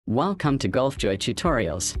Welcome to GOLFJOY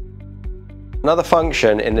tutorials. Another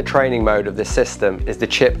function in the training mode of this system is the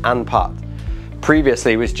chip and putt.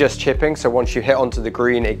 Previously it was just chipping, so once you hit onto the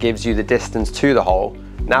green it gives you the distance to the hole.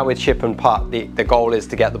 Now with chip and putt the goal is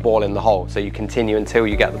to get the ball in the hole, so you continue until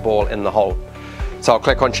you get the ball in the hole. So I'll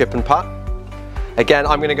click on chip and putt. Again,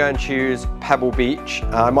 I'm going to go and choose Pebble Beach.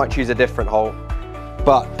 I might choose a different hole,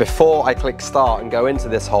 but before I click start and go into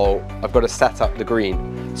this hole I've got to set up the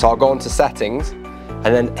green. So I'll go into settings,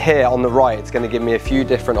 and then here on the right it's going to give me a few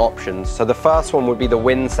different options. So the first one would be the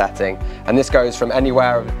wind setting, and this goes from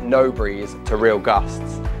anywhere of no breeze to real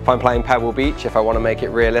gusts. If I'm playing Pebble Beach, if I want to make it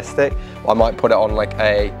realistic, I might put it on like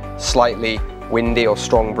a slightly windy or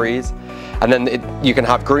strong breeze. And then you can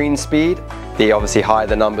have green speed. The obviously higher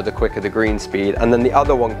the number, the quicker the green speed. And then the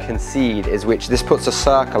other one, concede, is which this puts a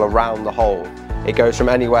circle around the hole. It goes from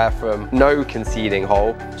anywhere from no conceding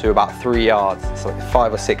hole to about 3 yards. It's like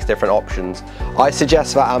 5 or 6 different options. I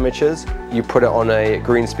suggest for amateurs, you put it on a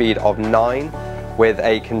green speed of 9 with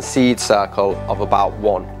a concede circle of about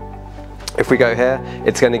 1. If we go here,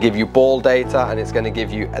 it's going to give you ball data and it's going to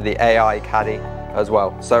give you the AI caddy as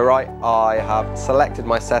well. So right, I have selected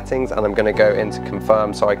my settings and I'm going to go into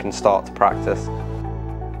confirm so I can start to practice.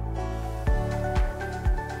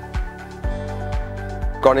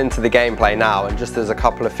 Gone into the gameplay now, and just there's a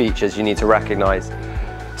couple of features you need to recognize.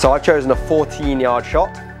 So I've chosen a 14-yard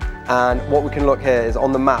shot, and what we can look here is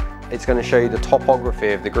on the map it's going to show you the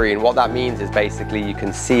topography of the green. What that means is basically you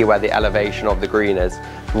can see where the elevation of the green is.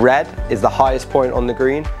 Red is the highest point on the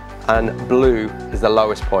green and blue is the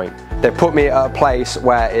lowest point. They put me at a place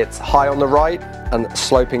where it's high on the right and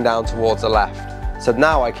sloping down towards the left. So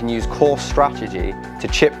now I can use course strategy to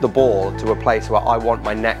chip the ball to a place where I want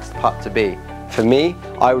my next putt to be. For me,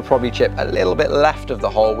 I would probably chip a little bit left of the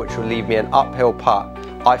hole, which will leave me an uphill putt.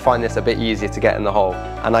 I find this a bit easier to get in the hole.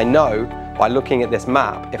 And I know by looking at this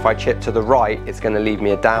map, if I chip to the right, it's going to leave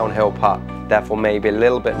me a downhill putt, therefore maybe a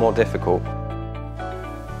little bit more difficult.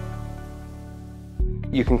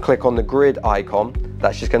 You can click on the grid icon.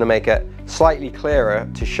 That's just going to make it slightly clearer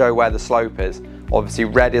to show where the slope is. Obviously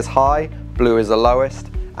red is high, blue is the lowest.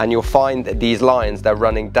 And you'll find that these lines, they're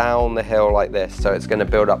running down the hill like this, so it's going to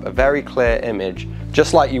build up a very clear image,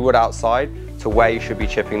 just like you would outside, to where you should be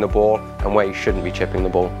chipping the ball and where you shouldn't be chipping the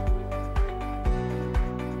ball.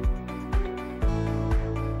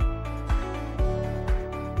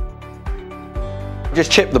 Just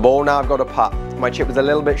chipped the ball, now I've got a putt. My chip was a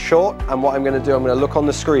little bit short, and what I'm going to do, I'm going to look on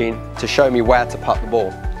the screen to show me where to putt the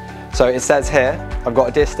ball. So it says here, I've got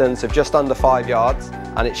a distance of just under 5 yards,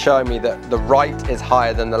 and it's showing me that the right is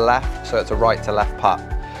higher than the left, so it's a right to left putt.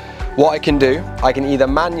 What I can do, I can either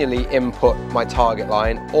manually input my target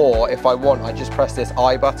line, or if I want, I just press this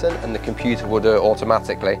I button and the computer will do it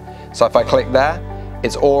automatically. So if I click there,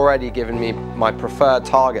 it's already given me my preferred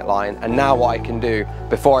target line, and now what I can do,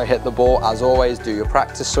 before I hit the ball, as always, do your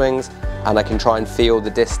practice swings, and I can try and feel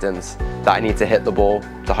the distance that I need to hit the ball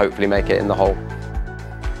to hopefully make it in the hole.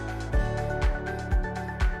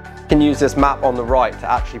 I can use this map on the right to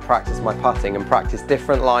actually practice my putting and practice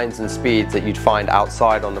different lines and speeds that you'd find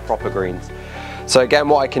outside on the proper greens. So again,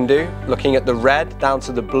 what I can do, looking at the red down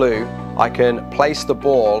to the blue, I can place the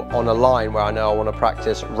ball on a line where I know I want to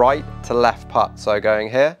practice right to left putt. So going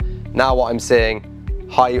here, now what I'm seeing,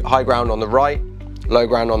 high ground on the right, low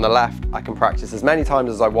ground on the left, I can practice as many times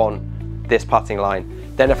as I want this putting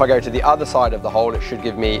line. Then if I go to the other side of the hole, it should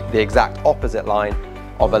give me the exact opposite line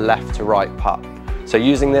of a left to right putt. So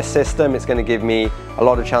using this system, it's going to give me a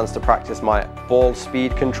lot of chance to practice my ball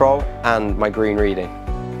speed control and my green reading.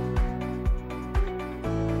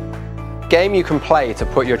 Game you can play to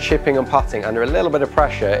put your chipping and putting under a little bit of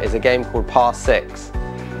pressure is a game called Par 6.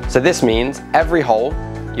 So this means every hole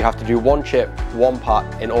you have to do 1 chip, 1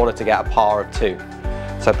 putt in order to get a par of 2.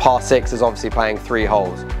 So Par 6 is obviously playing 3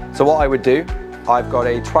 holes. So what I would do, I've got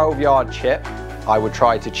a 12-yard chip, I would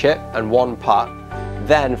try to chip, and 1 putt.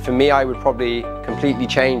 Then for me, I would probably completely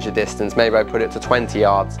change the distance. Maybe I put it to 20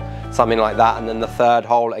 yards, something like that. And then the 3rd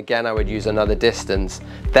hole, again, I would use another distance,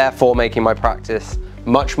 therefore making my practice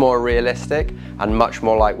much more realistic and much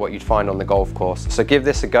more like what you'd find on the golf course. So give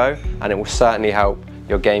this a go and it will certainly help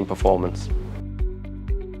your game performance.